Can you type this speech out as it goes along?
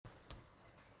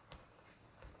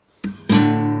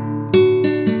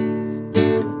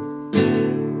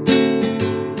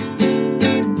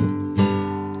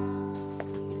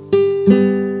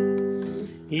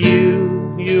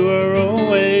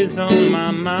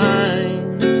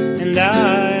mine, and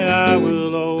I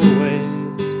will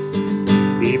always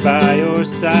be by your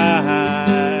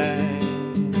side.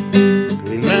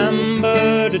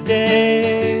 Remember the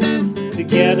days,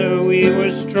 together we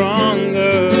were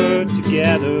stronger,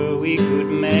 together we could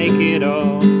make it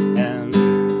all, and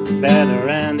better,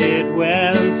 and it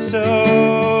went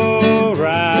so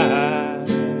right,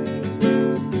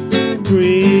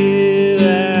 real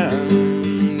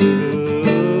and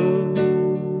good,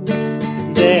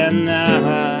 day and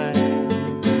night,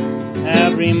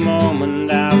 every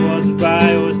moment I was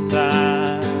by your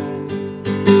side.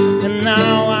 And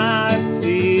now I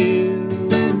feel,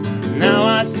 now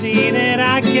I see that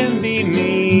I can be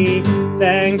me,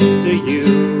 thanks to you.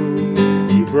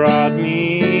 You brought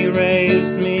me,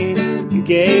 raised me, you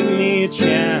gave me a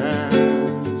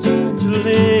chance to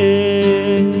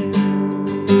live,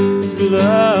 to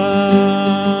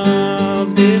love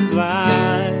this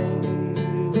life.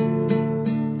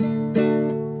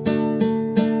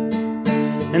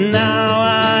 And now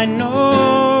I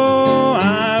know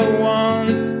I want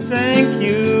to thank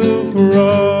you for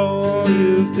all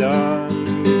you've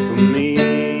done for me.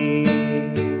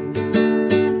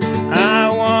 I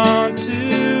want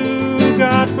to,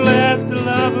 God bless the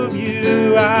love of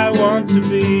you. I want to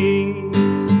be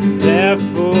there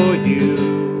for you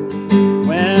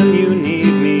when you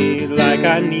need me like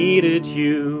I needed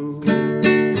you.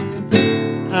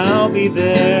 I'll be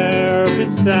there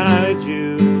beside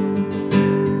you,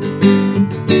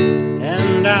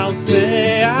 and I'll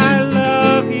say